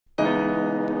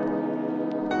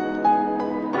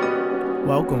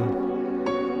Welcome.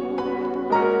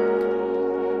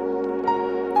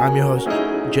 I'm your host,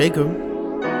 Jacob,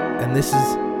 and this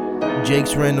is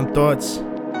Jake's Random Thoughts.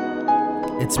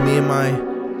 It's me and my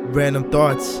random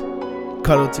thoughts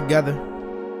cuddled together.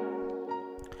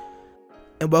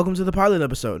 And welcome to the pilot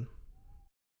episode.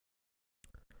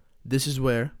 This is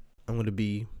where I'm going to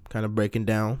be kind of breaking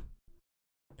down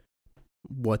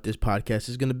what this podcast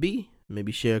is going to be.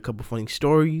 Maybe share a couple funny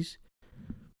stories,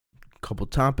 a couple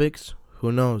topics.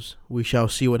 Who knows? We shall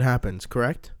see what happens,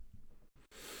 correct?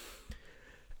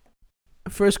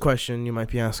 First question you might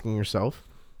be asking yourself,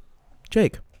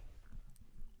 Jake,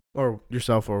 or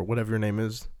yourself, or whatever your name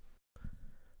is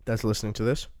that's listening to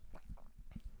this.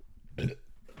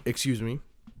 Excuse me.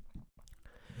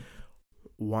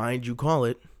 Why'd you call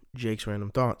it Jake's Random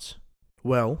Thoughts?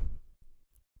 Well,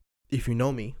 if you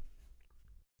know me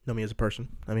as a person,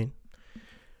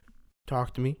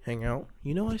 talk to me, hang out,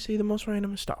 I say the most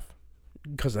random stuff.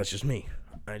 Because that's just me.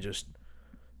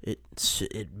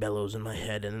 It bellows in my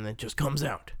head and then it just comes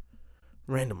out.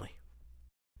 Randomly.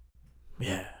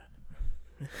 Yeah.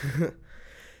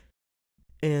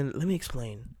 And let me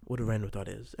explain what a random thought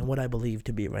is and what I believe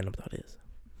to be a random thought is.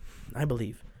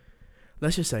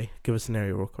 Let's just say, give a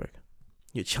scenario real quick.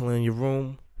 You're chilling in your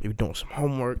room, maybe doing some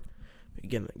homework,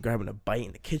 maybe grabbing a bite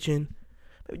in the kitchen,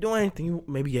 maybe doing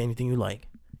anything you like.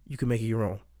 You can make it your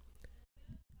own.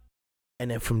 And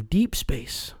then from deep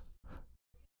space,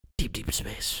 it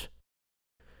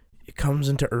comes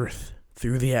into Earth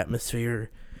through the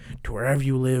atmosphere to wherever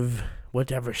you live,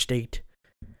 whatever state,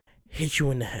 hits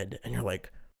you in the head, and you're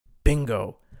like,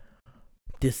 bingo,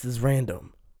 this is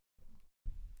random.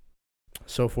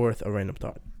 So forth, a random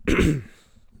thought. An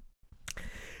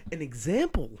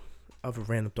example of a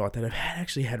random thought that I've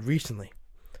actually had recently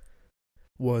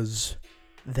was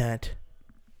that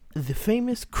the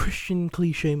famous Christian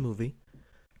cliche movie,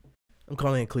 I'm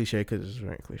calling it cliche because it's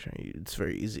very cliche. It's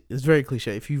very easy. It's very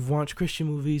cliche. If you've watched Christian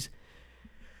movies,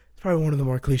 it's probably one of the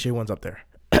more cliche ones up there.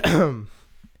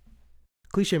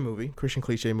 Christian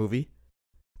cliche movie,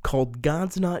 called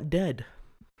God's Not Dead.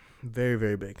 Very,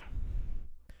 very big.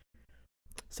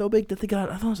 So big that they got,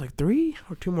 I thought it was like 3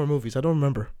 or 2 more movies. I don't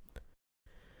remember.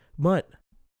 But,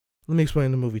 let me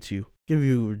explain the movie to you. Give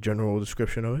you a general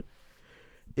description of it.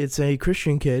 It's a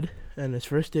Christian kid in his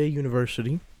first day of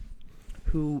university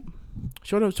who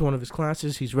showed up to one of his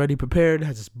classes. He's ready, prepared,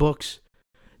 has his books,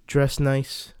 dressed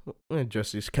nice,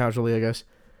 dressed casually, I guess.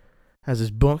 Has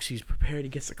his books, he's prepared, he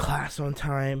gets to class on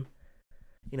time.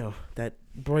 That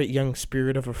bright young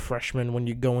spirit of a freshman when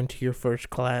you go into your first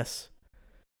class.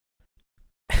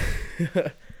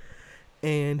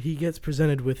 And he gets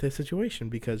presented with a situation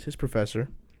because his professor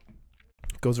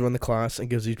goes around the class and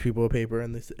gives these people a paper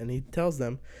and he tells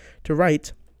them to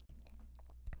write,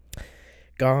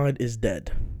 God is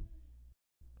dead.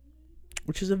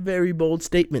 Which is a very bold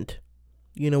statement,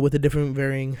 with the different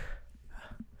varying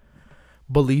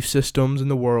belief systems in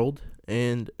the world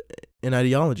and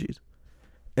ideologies.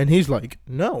 And he's like,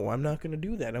 no, I'm not going to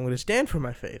do that. I'm going to stand for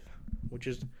my faith, which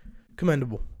is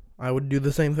commendable. I would do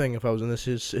the same thing if I was in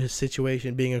his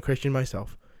situation, being a Christian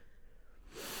myself.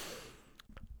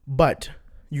 But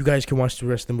you guys can watch the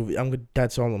rest of the movie.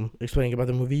 That's all I'm explaining about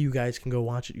the movie. You guys can go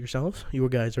watch it yourselves. You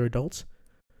guys are adults.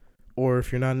 Or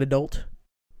if you're not an adult,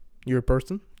 you're a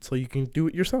person, so you can do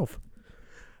it yourself.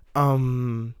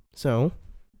 So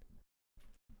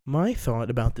my thought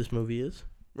about this movie is,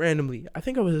 randomly, I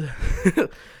think I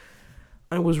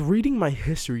was reading my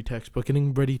history textbook,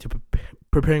 getting ready to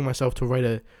preparing myself to write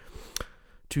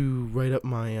up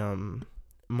my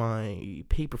my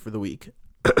paper for the week.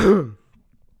 And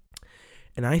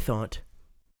I thought,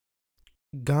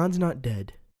 God's not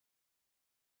dead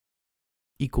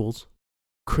equals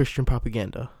Christian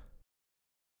propaganda.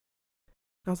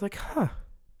 I was like,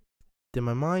 Then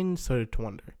my mind started to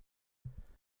wonder,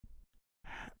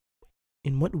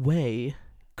 in what way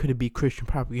could it be Christian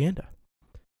propaganda?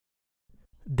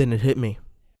 Then it hit me.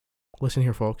 Listen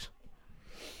here, folks.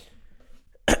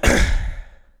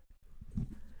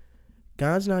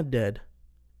 God's Not Dead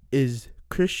is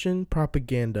Christian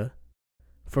propaganda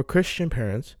for Christian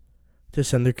parents to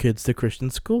send their kids to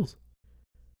Christian schools.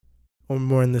 Or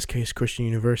more in this case, Christian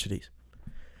universities.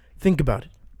 Think about it.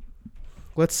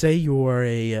 Let's say you are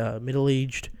a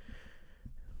middle-aged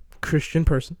Christian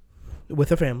person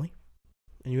with a family,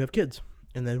 and you have kids.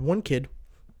 And then one kid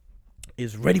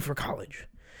is ready for college.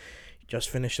 Just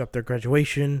finished up their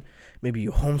graduation. Maybe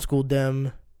you homeschooled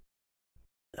them.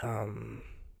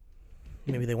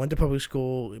 Maybe they went to public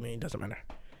school. It doesn't matter.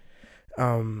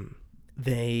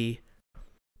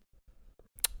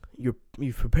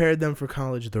 You've prepared them for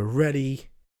college. They're ready.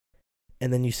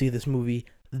 And then you see this movie,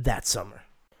 that summer.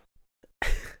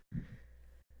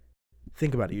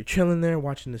 Think about it. You're chilling there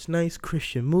watching this nice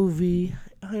Christian movie.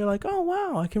 And you're like, oh,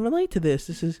 wow, I can relate to this.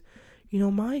 This is,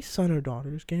 my son or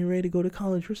daughter is getting ready to go to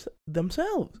college for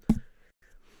themselves. You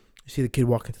see the kid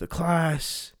walk into the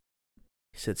class.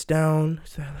 He sits down.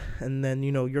 And then,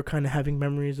 you're kind of having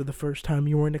memories of the first time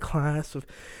you were in a class, of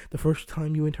the first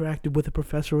time you interacted with a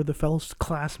professor or the fellow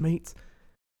classmates.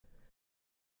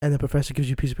 And the professor gives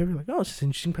you a piece of paper. Like, oh, this is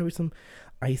interesting. Probably some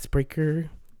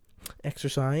icebreaker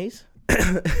exercise.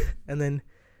 And then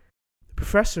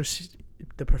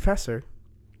the professor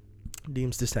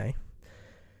deems to say,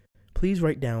 please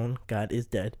write down God is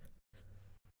dead.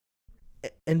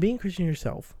 And being Christian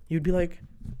yourself, you'd be like,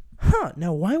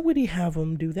 now why would he have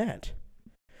him do that?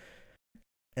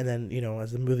 And then,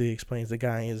 as the movie explains, the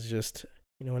guy is just,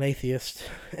 an atheist.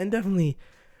 And definitely,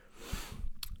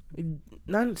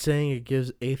 not saying it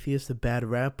gives atheists a bad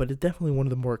rap, but it's definitely one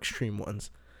of the more extreme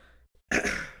ones.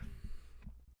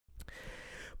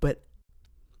 But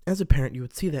as a parent, you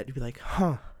would see that, you'd be like,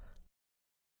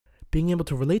 being able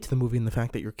to relate to the movie and the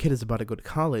fact that your kid is about to go to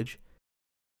college,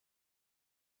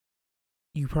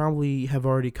 you probably have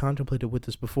already contemplated with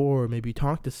this before, or maybe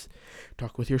talk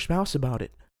with your spouse about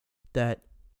it, that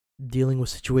dealing with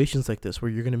situations like this, where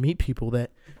you're going to meet people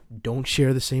that don't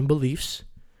share the same beliefs,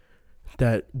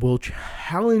 that will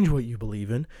challenge what you believe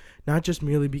in, not just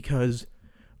merely because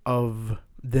of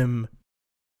them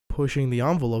pushing the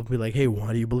envelope, be like, hey,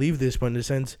 why do you believe this? But in a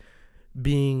sense,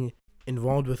 being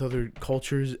involved with other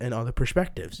cultures and other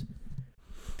perspectives.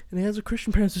 And as a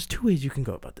Christian parent, there's two ways you can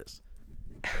go about this.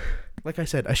 Like I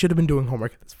said, I should have been doing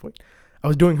homework at this point. I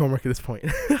was doing homework at this point.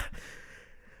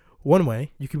 One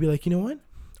way, you could be like, you know what?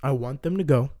 I want them to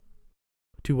go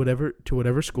to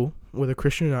whatever school, whether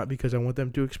Christian or not, because I want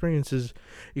them to experience those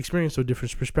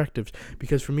different perspectives.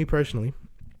 Because for me personally,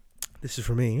 this is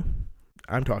for me,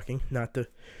 I'm talking,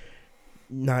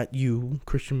 not you,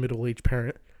 Christian middle-aged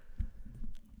parent.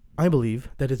 I believe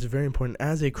that it's very important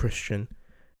as a Christian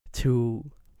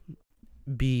to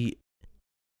be,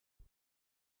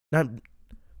 not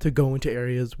to go into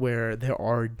areas where there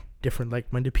are different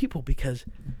like-minded people, because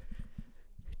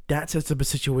that sets up a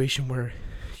situation where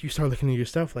you start looking at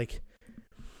yourself like,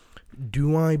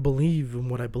 do I believe in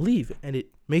what I believe? And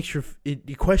it makes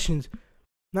it questions,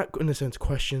 not in a sense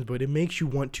questions, but it makes you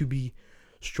want to be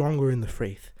stronger in the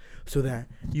faith, so that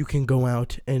you can go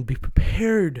out and be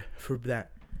prepared for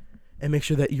that and make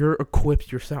sure that you're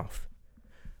equipped yourself.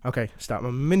 Okay, stop my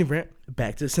mini rant.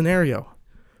 Back to the scenario.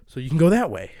 So you can go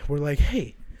that way. We're like,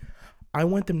 hey, I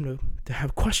want them to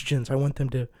have questions. I want them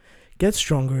to get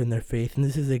stronger in their faith, and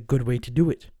this is a good way to do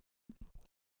it.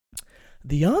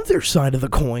 The other side of the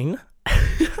coin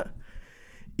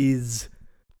is,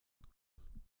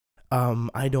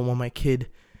 I don't want my kid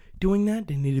doing that.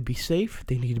 They need to be safe.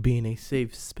 They need to be in a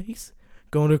safe space.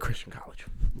 Going to a Christian college.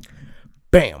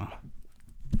 Bam.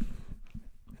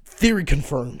 Theory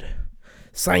confirmed.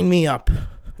 Sign me up.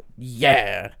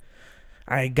 Yeah.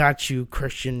 I got you,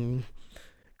 Christian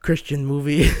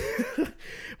movie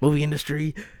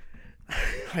industry.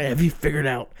 I have you figured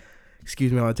out.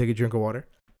 Excuse me while I take a drink of water.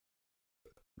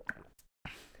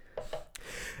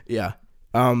 Yeah.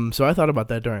 So I thought about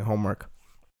that during homework.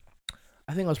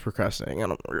 I think I was procrastinating. I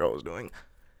don't know what I was doing.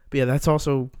 But yeah, that's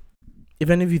also, if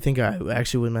any of you think I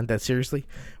actually meant that seriously,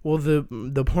 well,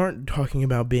 the part talking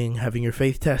about having your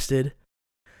faith tested,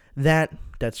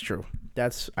 that's true.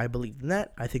 I believe in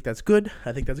that. I think that's good.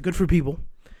 I think that's good for people.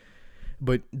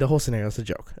 But the whole scenario is a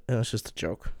joke. And it's just a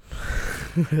joke.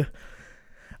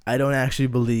 I don't actually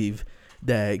believe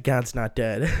that God's not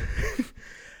dead.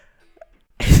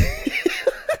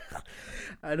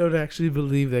 I don't actually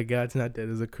believe that God's Not Dead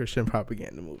is a Christian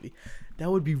propaganda movie.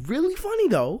 That would be really funny,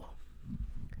 though.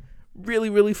 Really,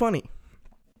 really funny.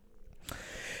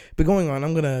 But going on,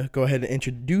 I'm going to go ahead and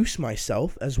introduce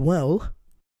myself as well.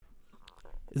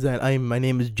 My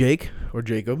name is Jake, or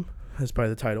Jacob. That's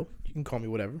probably the title. You can call me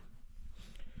whatever.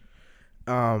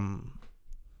 I'm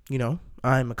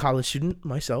a college student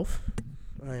myself.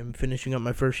 I'm finishing up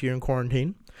my first year in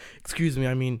quarantine. Excuse me,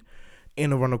 I mean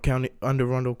Anne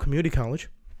Arundel Community College.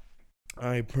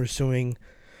 I'm pursuing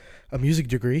a music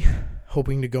degree,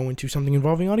 hoping to go into something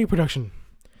involving audio production.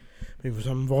 Maybe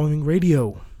something involving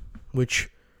radio, which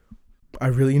I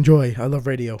really enjoy. I love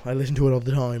radio. I listen to it all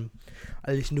the time.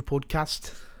 I listen to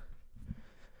podcasts.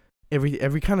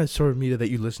 Every kind of sort of media that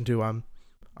you listen to, I'm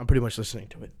pretty much listening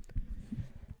to it.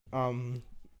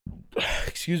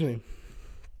 Excuse me.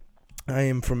 I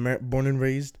am born and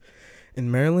raised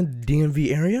in Maryland,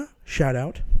 DMV area. Shout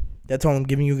out. That's all I'm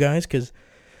giving you guys, because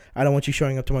I don't want you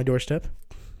showing up to my doorstep.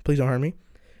 Please don't hurt me.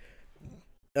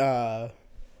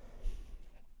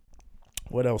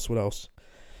 What else?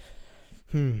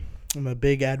 I'm a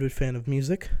big avid fan of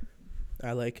music.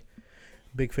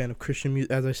 Big fan of Christian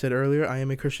music. As I said earlier, I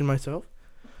am a Christian myself.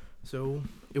 So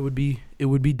it would be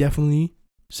definitely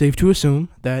safe to assume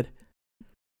that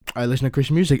I listen to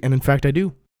Christian music, and in fact I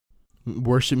do.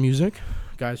 Worship music,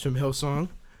 guys from Hillsong,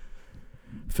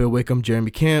 Phil Wickham,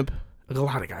 Jeremy Camp, a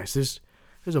lot of guys.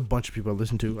 There's a bunch of people I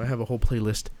listen to. I have a whole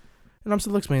playlist, and I'm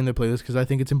still expanding their playlist because I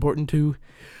think it's important to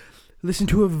listen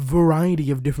to a variety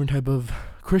of different type of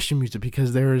Christian music,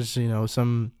 because there's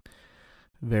some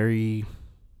very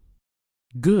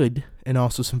good and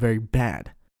also some very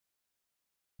bad.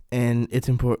 And it's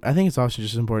important. I think it's also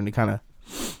just important to kind of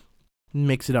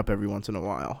mix it up every once in a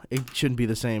while. It shouldn't be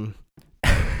the same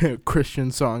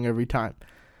Christian song every time.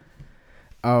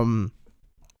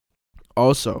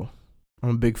 Also, I'm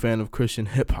a big fan of Christian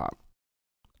hip hop.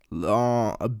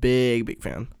 A big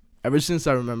fan. Ever since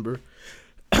I remember,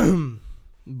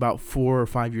 about 4 or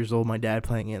 5 years old, my dad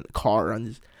playing it in the car on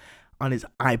his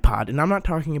iPod. And I'm not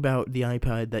talking about the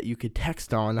iPod that you could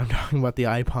text on. I'm talking about the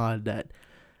iPod that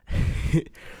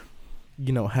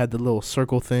had the little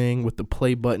circle thing with the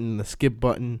play button, the skip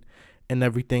button, and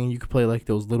everything. You could play like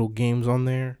those little games on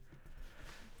there.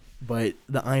 But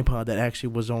the iPod that actually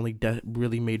was only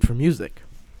really made for music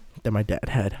that my dad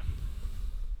had.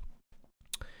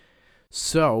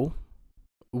 So,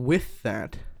 with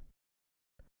that,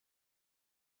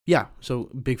 so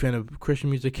big fan of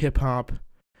Christian music, hip hop.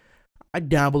 I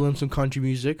dabble in some country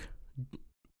music.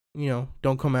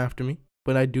 Don't come after me,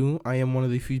 but I do. I am one of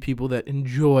the few people that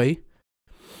enjoy.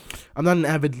 I'm not an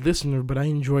avid listener, but I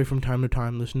enjoy from time to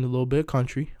time listening to a little bit of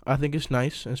country. I think it's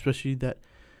nice, especially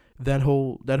that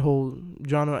whole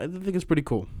genre. I think it's pretty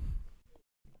cool.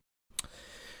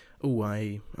 Oh,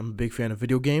 I'm a big fan of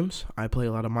video games. I play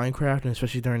a lot of Minecraft, and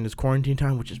especially during this quarantine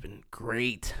time, which has been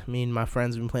great. Me and my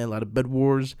friends have been playing a lot of Bed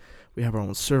Wars. We have our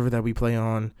own server that we play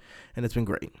on, and it's been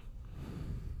great.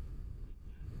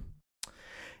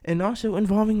 And also,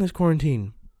 involving this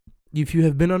quarantine, if you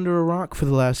have been under a rock for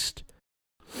the last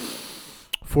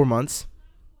 4 months,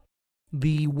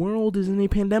 the world is in a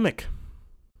pandemic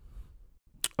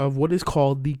of what is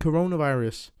called the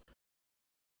coronavirus,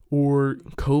 or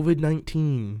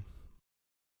COVID-19.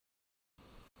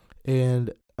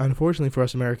 And unfortunately for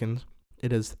us Americans,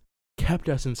 it has kept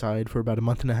us inside for about a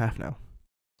month and a half now.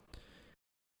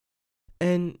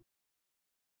 And,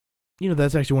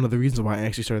 that's actually one of the reasons why I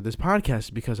actually started this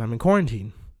podcast, because I'm in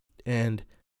quarantine. And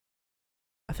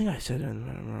I think I don't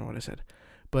remember what I said.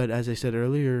 But as I said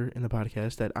earlier in the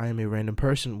podcast, that I am a random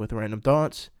person with random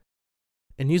thoughts.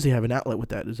 And usually have an outlet with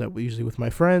that. Is that usually with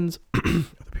my friends, the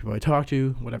people I talk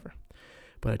to, whatever.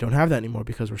 But I don't have that anymore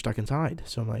because we're stuck inside.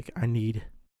 So I'm like, I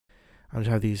just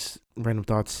have these random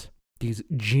thoughts, these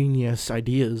genius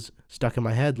ideas stuck in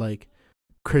my head, like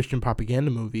Christian propaganda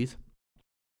movies.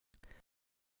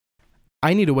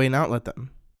 I need a way to outlet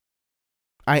them.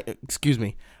 I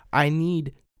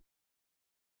need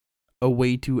a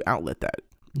way to outlet that.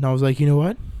 And I was like, you know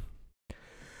what?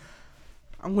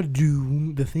 I'm going to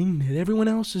do the thing that everyone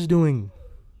else is doing.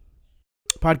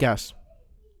 Podcasts.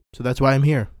 So that's why I'm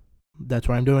here. That's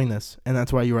why I'm doing this. And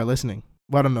that's why you are listening.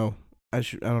 Well, I don't know. I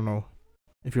don't know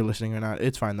if you're listening or not.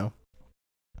 It's fine, though.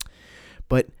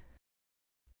 But,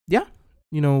 yeah.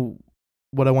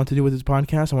 What I want to do with this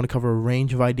podcast, I want to cover a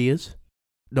range of ideas.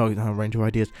 No, not a range of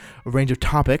ideas. A range of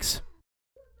topics.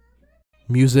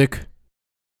 Music.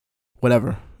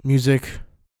 Whatever. Music.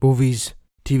 Movies.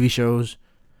 TV shows.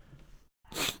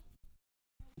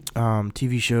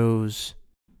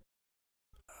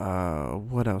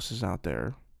 What else is out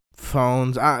there?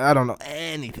 Phones. I don't know,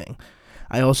 anything.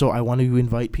 I want to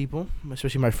invite people,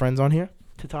 especially my friends on here,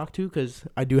 to talk to, because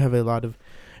I do have a lot of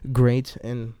great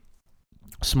and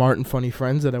smart and funny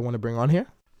friends that I want to bring on here,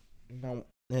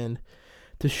 and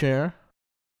to share,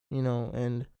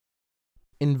 and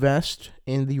invest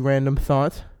in the random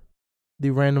thoughts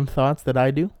that I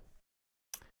do.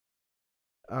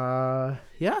 And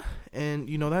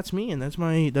that's me, and that's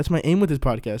my aim with this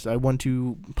podcast. I want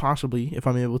to possibly, if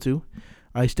I'm able to,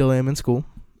 I still am in school,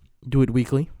 do it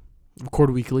weekly, record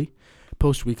weekly,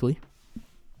 post weekly.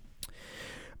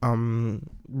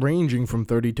 Ranging from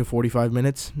 30 to 45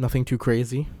 minutes, nothing too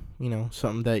crazy.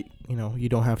 Something that you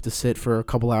don't have to sit for a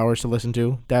couple hours to listen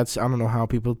to. I don't know how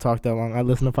people talk that long. I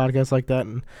listen to podcasts like that,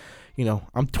 and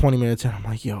I'm 20 minutes in, I'm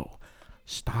like, yo,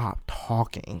 stop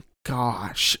talking.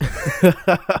 Gosh.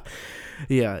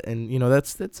 Yeah, and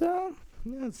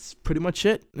that's pretty much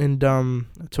it. And I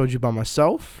told you about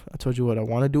myself. I told you what I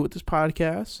want to do with this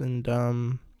podcast, and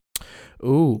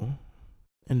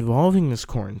involving this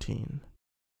quarantine.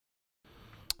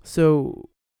 So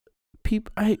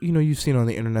you've seen on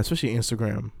the internet, especially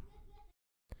Instagram,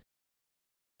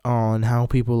 on how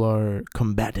people are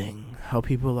combating, how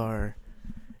people are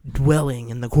dwelling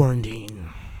in the quarantine.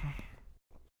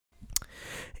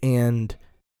 And,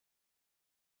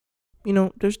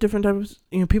 there's different types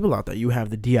of, people out there. You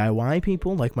have the DIY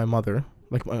people, like my mother,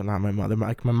 not my mother,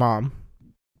 like my mom,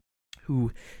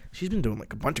 who she's been doing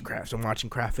like a bunch of crafts and watching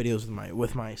craft videos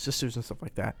with my sisters and stuff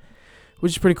like that,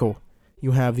 which is pretty cool.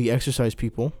 You have the exercise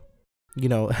people,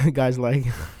 guys like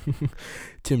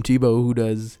Tim Tebow, who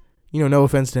does, no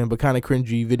offense to him, but kind of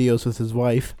cringy videos with his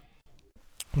wife,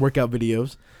 workout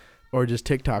videos, or just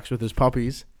TikToks with his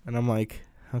puppies. And I'm like,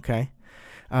 okay.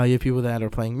 You have people that are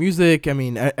playing music. I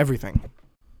mean, everything.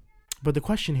 But the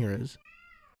question here is,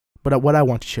 what I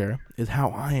want to share is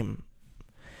how I'm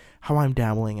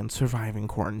dabbling and surviving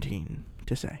quarantine,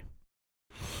 to say.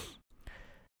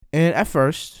 And at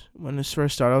first, when this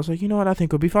first started, I was like, you know what, I think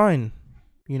it'll be fine.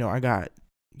 I got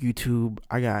YouTube,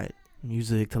 I got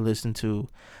music to listen to,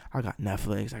 I got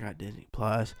Netflix, I got Disney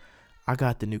Plus, I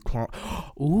got the new clone.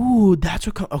 Ooh, that's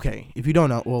what. Okay, if you don't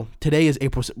know, well, today is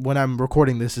April. When I'm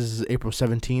recording this is April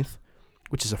 17th,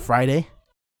 which is a Friday.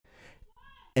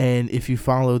 And if you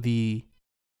follow the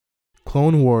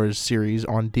Clone Wars series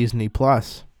on Disney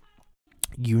Plus,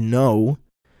 you know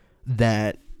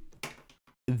that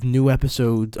new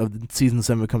episodes of season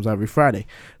 7 comes out every Friday.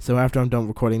 So after I'm done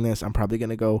recording this, I'm probably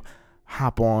gonna go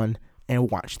hop on and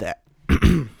watch that.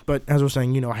 But as I was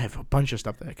saying, I have a bunch of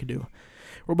stuff that I could do.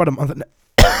 We're about a month now.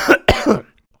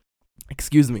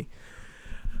 Excuse me.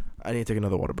 I need to take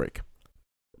another water break.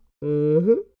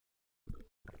 And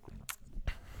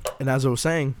as I was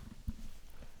saying,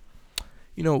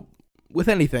 with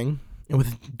anything and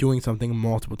with doing something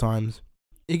multiple times,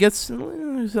 it gets a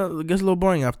little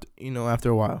boring after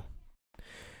a while.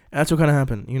 And that's what kind of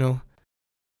happened. You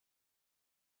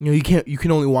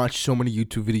can only watch so many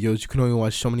YouTube videos. You can only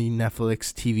watch so many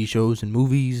Netflix TV shows and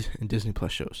movies and Disney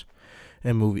Plus shows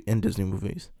and Disney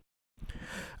movies.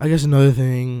 I guess another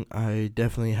thing, I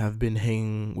definitely have been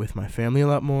hanging with my family a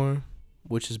lot more,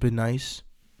 which has been nice.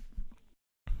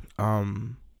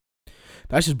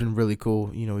 That's just been really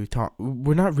cool.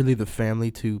 We're not really the family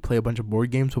to play a bunch of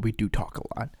board games, but we do talk a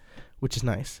lot, which is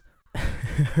nice.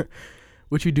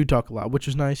 Which we do talk a lot, which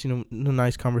is nice.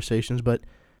 Nice conversations, but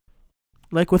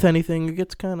like with anything, it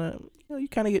gets kind of, you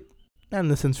kind of get, not in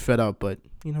the sense fed up, but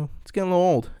it's getting a little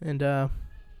old, and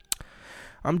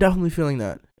I'm definitely feeling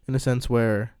that in a sense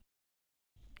where,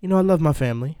 I love my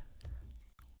family.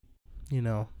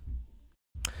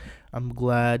 I'm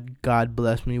glad God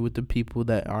blessed me with the people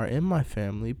that are in my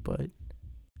family, but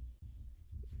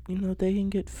they can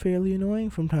get fairly annoying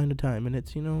from time to time, and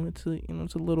it's it's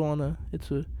a little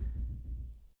it's a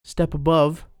step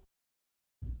above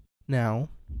now,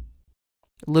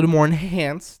 a little more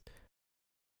enhanced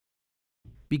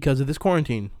because of this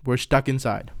quarantine. We're stuck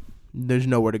inside. There's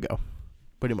nowhere to go,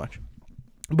 pretty much.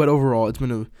 But overall, it's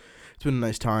been a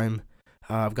nice time.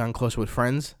 I've gotten closer with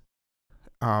friends.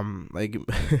 Like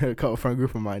a couple friend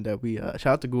group of mine that we shout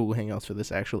out to Google Hangouts for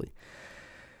this actually.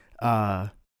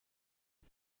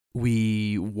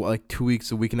 We like 2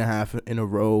 weeks, a week and a half in a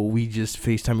row, we just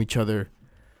FaceTime each other,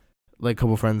 like a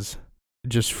couple friends,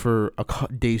 just for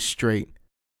days straight.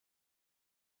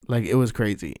 Like, it was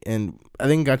crazy. And I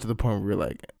think it got to the point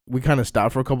where we kind of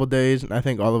stopped for a couple days, and I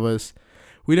think all of us,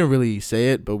 we didn't really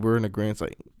say it, but we're in agreement,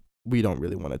 like, we don't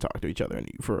really want to talk to each other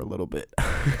for a little bit.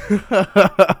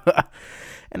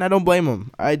 And I don't blame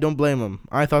them.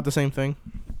 I thought the same thing.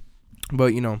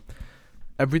 But,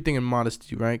 everything in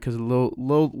modesty, right? Because a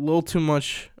little too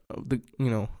much of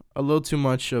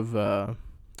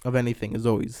of anything is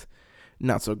always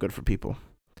not so good for people.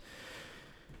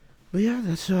 But yeah,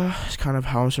 that's kind of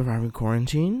how I'm surviving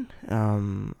quarantine.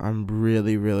 I'm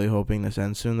really, really hoping this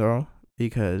ends soon, though,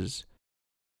 because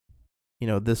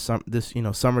this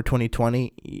summer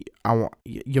 2020, I want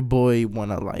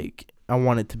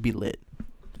it to be lit.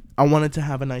 I wanted to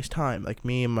have a nice time, like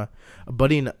me and a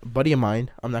buddy of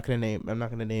mine. I'm not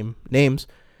gonna name names.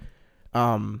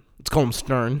 Let's call him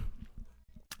Stern.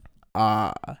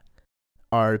 Are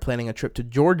planning a trip to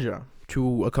Georgia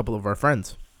to a couple of our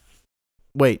friends.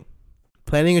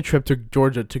 Planning a trip to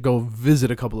Georgia to go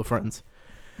visit a couple of friends.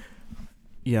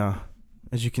 Yeah,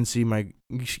 as you can see,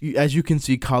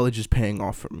 college is paying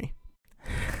off for me.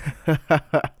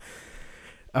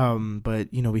 But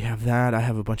we have that. I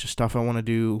have a bunch of stuff I want to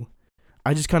do.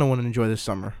 I just kind of want to enjoy this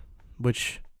summer,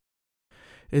 which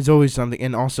is always something.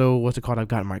 And also, I've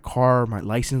gotten my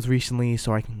license recently,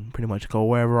 so I can pretty much go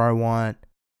wherever I want.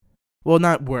 Well,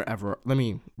 not wherever. Let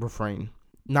me refrain.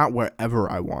 Not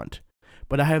wherever I want,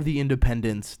 but I have the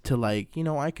independence to, like,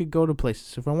 I could go to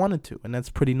places if I wanted to, and that's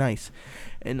pretty nice.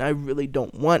 And I really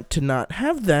don't want to not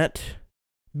have that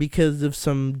because of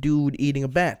some dude eating a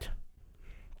bat.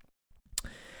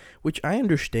 Which I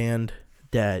understand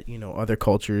that, other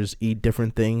cultures eat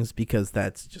different things because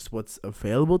that's just what's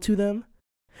available to them,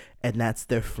 and that's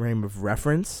their frame of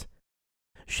reference.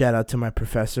 Shout out to my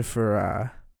professor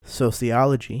for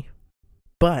sociology.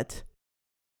 But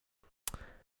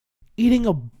eating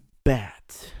a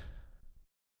bat,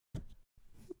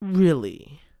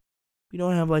 really? You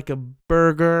don't have like a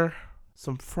burger,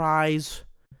 some fries,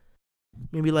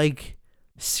 maybe like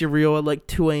cereal at like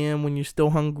 2 a.m. when you're still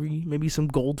hungry, maybe some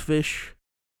goldfish,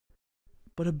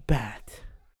 but a bat.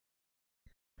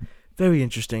 Very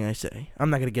interesting, I say. I'm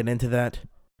not gonna get into that.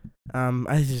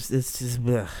 It's just,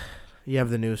 bleh. You have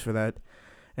the news for that,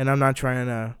 and I'm not trying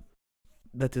to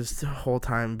let this whole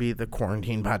time be the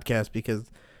quarantine podcast because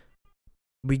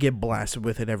we get blasted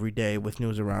with it every day with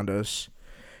news around us.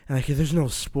 And like, there's no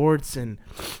sports, and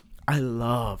I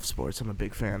love sports. I'm a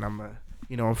big fan. I'm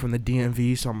from the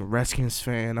DMV, so I'm a Redskins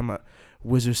fan. I'm a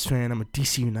Wizards fan. I'm a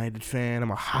DC United fan.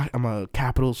 I'm a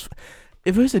Capitals.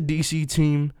 If there's a DC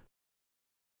team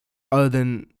other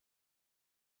than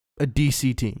a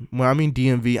DC team, when I mean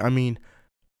DMV, I mean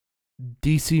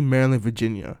DC, Maryland,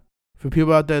 Virginia. For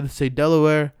people out there that say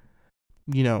Delaware,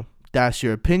 that's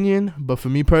your opinion. But for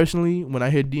me personally, when I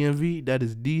hear DMV, that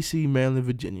is DC, Maryland,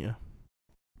 Virginia.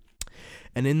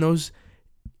 And in those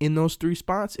 3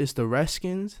 spots, it's the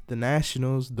Redskins, the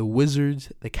Nationals, the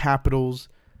Wizards, the Capitals.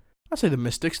 I'll say the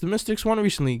Mystics. The Mystics won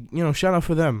recently. Shout out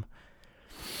for them.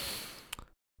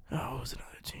 Oh, what was another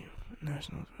team?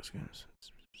 Nationals, Redskins.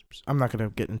 I'm not gonna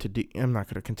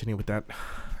continue with that.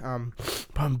 But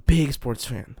I'm a big sports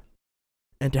fan.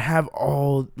 And to have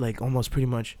almost pretty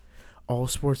much all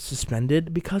sports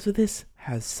suspended because of this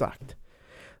has sucked.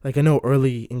 Like, I know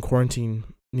early in quarantine,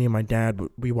 me and my dad,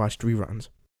 we watched reruns.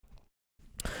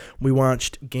 We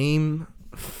watched Game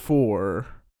 4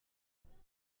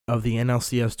 of the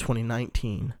NLCS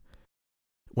 2019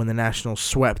 when the Nationals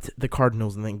swept the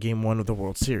Cardinals in Game 1 of the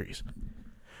World Series.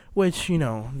 Which,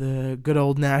 the good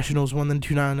old Nationals won the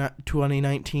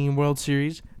 2019 World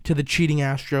Series to the cheating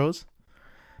Astros.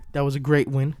 That was a great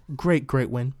win. Great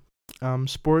win.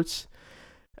 Sports,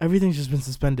 everything's just been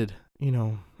suspended,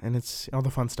 and it's all the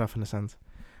fun stuff in a sense.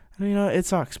 And, it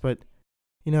sucks, but,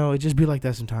 it just be like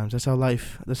that sometimes. That's how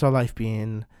life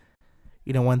being.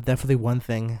 Definitely one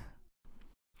thing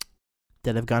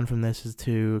that I've gotten from this is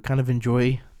to kind of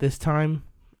enjoy this time.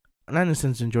 Not in a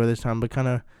sense enjoy this time, but kind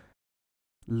of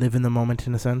live in the moment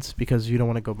in a sense, because you don't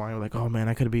want to go by like, oh man,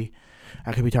 I could be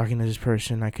talking to this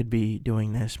person, I could be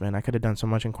doing this, man, I could have done so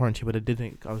much in quarantine, but I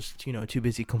didn't. I was, too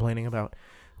busy complaining about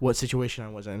what situation I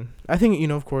was in. I think,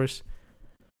 of course,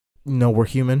 we're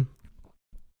human.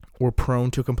 We're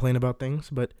prone to complain about things,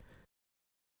 but,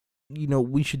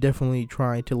 we should definitely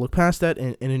try to look past that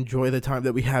and enjoy the time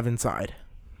that we have inside.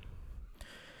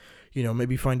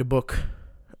 Maybe find a book,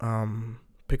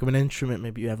 pick up an instrument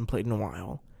maybe you haven't played in a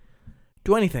while.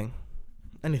 Do anything.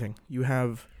 You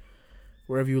have,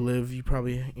 wherever you live, you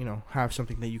probably, have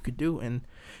something that you could do and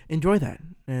enjoy that.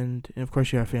 And of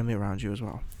course, you have family around you as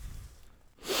well.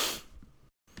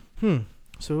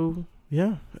 So,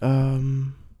 yeah.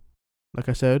 Like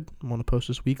I said, I want to post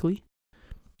this weekly.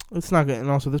 It's not going, and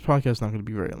also this podcast is not going to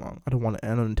be very long. I don't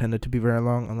intend it to be very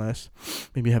long unless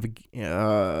maybe have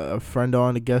a friend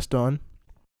on, a guest on.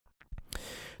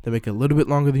 They make it a little bit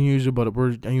longer than usual, but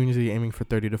I'm usually aiming for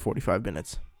 30 to 45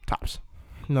 minutes tops.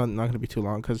 No, not going to be too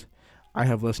long because I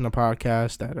have listened to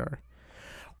podcasts that are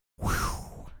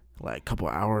like a couple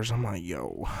hours. I'm like,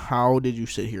 yo, how did you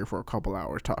sit here for a couple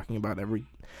hours talking about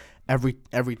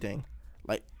everything,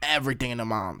 like everything in the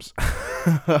moms?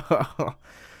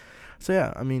 So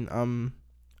yeah, I mean, I'm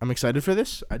excited for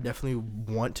this. I definitely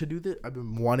want to do this. I've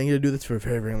been wanting to do this for a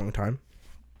very, very long time,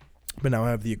 but now I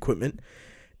have the equipment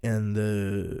and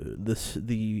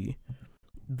the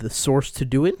source to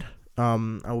do it.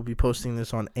 I will be posting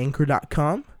this on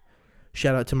Anchor.com.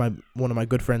 Shout out to one of my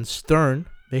good friends, Stern,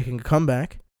 making a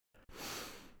comeback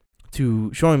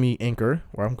to showing me Anchor,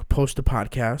 where I'm going to post a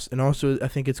podcast. And also, I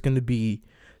think it's going to be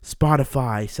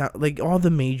Spotify, like all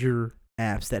the major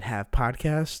apps that have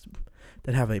podcasts,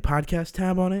 that have a podcast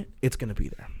tab on it. It's going to be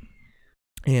there.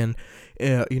 And,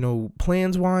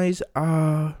 plans wise,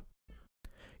 I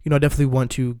definitely want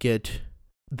to get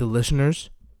the listeners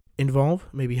involved.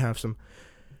 Maybe have some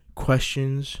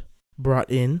questions brought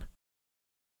in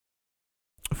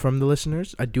from the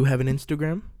listeners. I do have an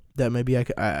Instagram that maybe I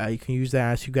can use to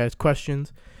ask you guys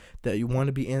questions that you want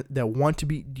to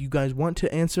be you guys want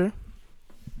to answer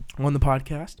on the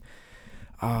podcast.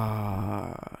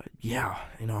 Yeah,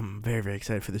 I'm very, very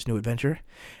excited for this new adventure.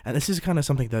 And this is kind of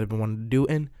something that I've been wanting to do.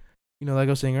 And, like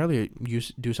I was saying earlier,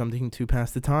 do something to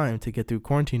pass the time, to get through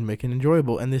quarantine, make it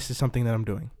enjoyable. And this is something that I'm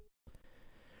doing.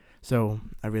 So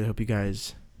I really hope you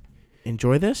guys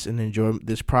enjoy this and enjoy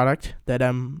this product that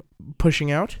I'm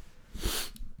pushing out.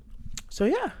 So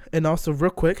yeah, and also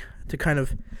real quick, to kind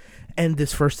of end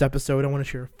this first episode, I want to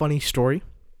share a funny story.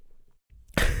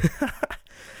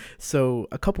 So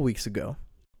a couple weeks ago,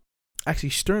 actually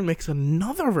Stern makes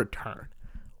another return.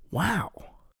 Wow.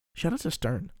 Shout out to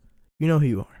Stern. You know who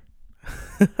you are.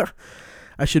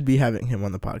 I should be having him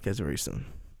on the podcast very soon.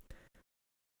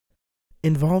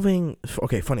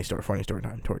 Funny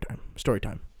story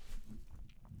time.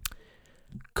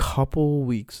 Couple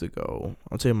weeks ago,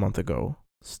 I'd say a month ago,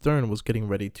 Stern was getting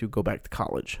ready to go back to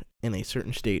college in a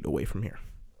certain state away from here.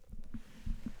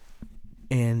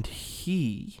 And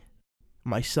he,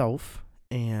 myself,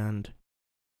 and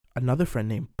another friend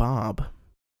named Bob,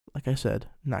 like I said,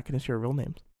 not going to share real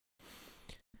names,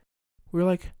 we were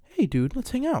like, hey, dude,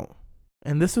 let's hang out.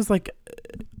 And this was like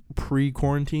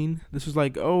pre-quarantine. This was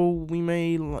like, we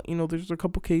may, there's a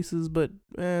couple cases, but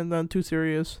not too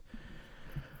serious.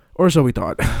 Or so we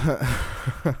thought.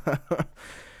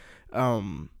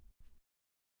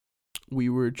 We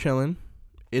were chilling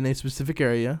in a specific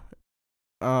area.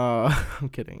 I'm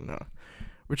kidding. No,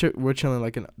 we're chilling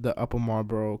like in the Upper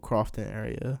Marlboro, Crofton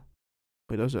area.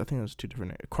 Wait, I think those are two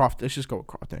different areas. Crofton. Let's just go with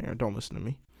Crofton area. Don't listen to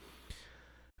me.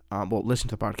 Well, listen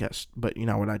to the podcast. But you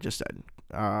know what I just said.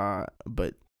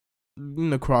 But in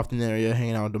the Crofton area,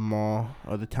 hanging out at the mall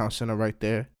or the town center right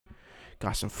there.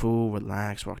 Got some food,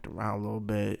 relaxed, walked around a little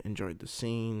bit, enjoyed the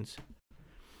scenes.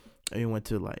 And we went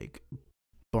to like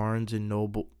Barnes and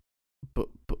Noble.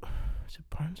 Is it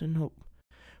Barnes and Noble?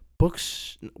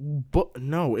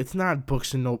 No, it's not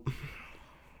Books and Noble.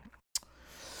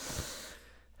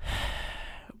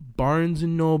 Barnes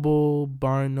and Noble,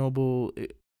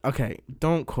 okay,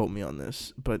 don't quote me on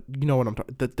this, but you know what I'm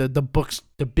talking. The books,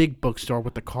 the big bookstore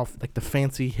with the coffee, like the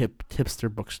fancy hip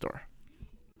hipster bookstore.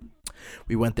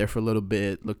 We went there for a little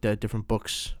bit, looked at different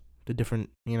books, the different,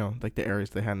 like the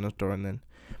areas they had in the store, and then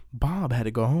Bob had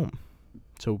to go home.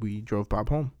 So we drove Bob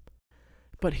home.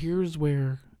 But here's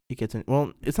where it gets in.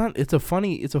 Well, it's a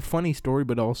funny story,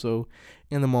 but also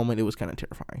in the moment it was kind of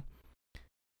terrifying.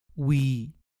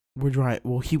 We were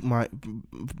driving, my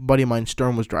buddy of mine,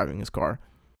 Stern, was driving his car.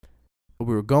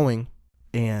 We were going,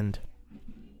 and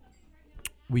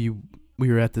we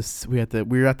were at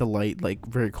the light, like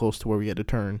very close to where we had to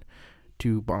turn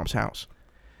to Bob's house.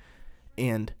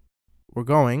 And we're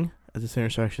going at this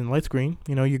intersection, light's green.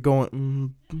 You're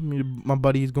going, my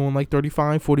buddy's going like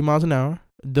 35, 40 miles an hour,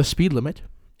 the speed limit.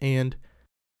 And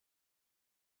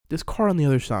this car on the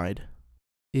other side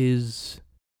is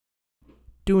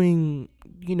doing,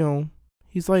 the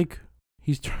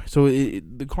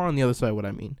car on the other side, what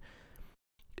I mean,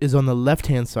 is on the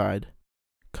left-hand side,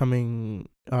 going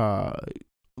on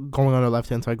the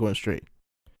left-hand side, going straight.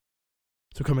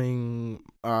 So coming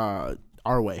our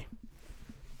way.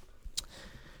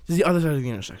 This is the other side of the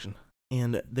intersection.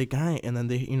 And the guy, and then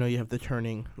you have the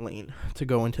turning lane to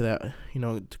go into that,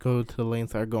 to go to the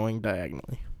lanes that are going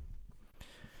diagonally.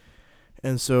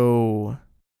 And so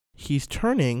he's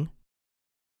turning,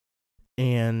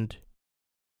 and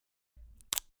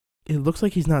it looks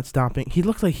like he's not stopping. He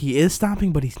looks like he is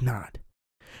stopping, but he's not,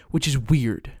 which is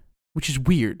weird.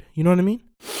 You know what I mean?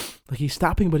 Like he's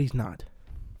stopping, but he's not.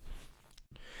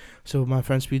 So my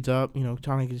friend speeds up,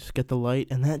 trying to just get the light,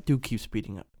 and that dude keeps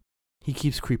speeding up. He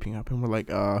keeps creeping up, and we're like,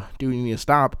 dude, you need to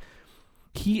stop.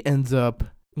 He ends up,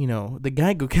 the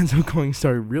guy ends up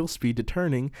starting real speed to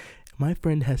turning. My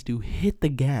friend has to hit the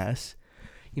gas,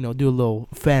 do a little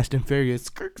Fast and Furious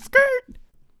skirt,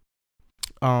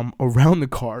 around the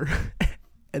car,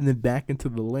 and then back into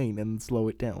the lane and slow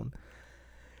it down.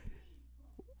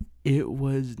 It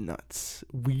was nuts.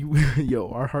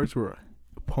 Our hearts were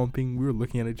pumping. We were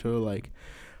looking at each other like,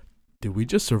 did we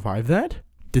just survive that?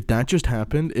 Did that just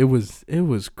happen? It was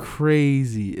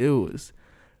crazy. It was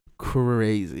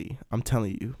crazy. I'm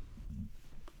telling you.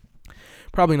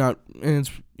 Probably not, and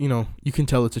it's, you can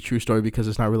tell it's a true story because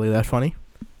it's not really that funny.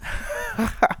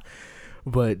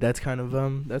 But that's kind of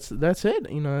that's it,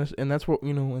 and that's what,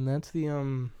 and that's the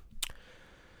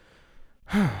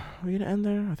are we gonna end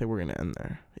there? I think we're gonna end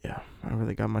there. Yeah, I don't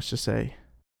really got much to say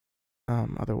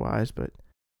otherwise, but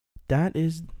that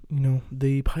is,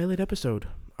 the pilot episode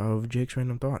of Jake's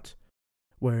Random Thoughts,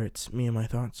 where it's me and my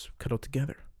thoughts cuddled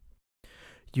together.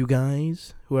 You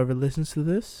guys, whoever listens to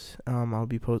this, I'll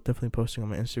be definitely posting on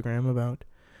my Instagram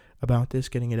about this,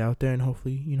 getting it out there, and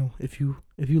hopefully, if you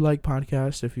like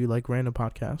podcasts, if you like random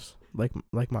podcasts,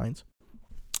 like mine's.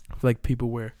 Like people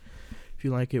where, if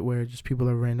you like it where just people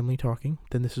are randomly talking,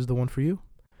 then this is the one for you.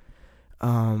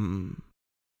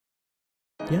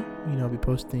 Yeah, I'll be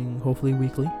posting hopefully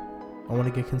weekly. I want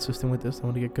to get consistent with this. I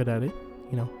want to get good at it.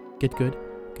 Get good,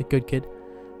 kid.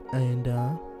 And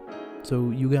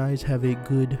so you guys have a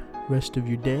good rest of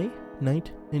your day,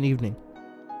 night, and evening.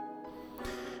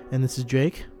 And this is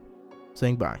Jake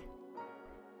saying bye.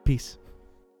 Peace.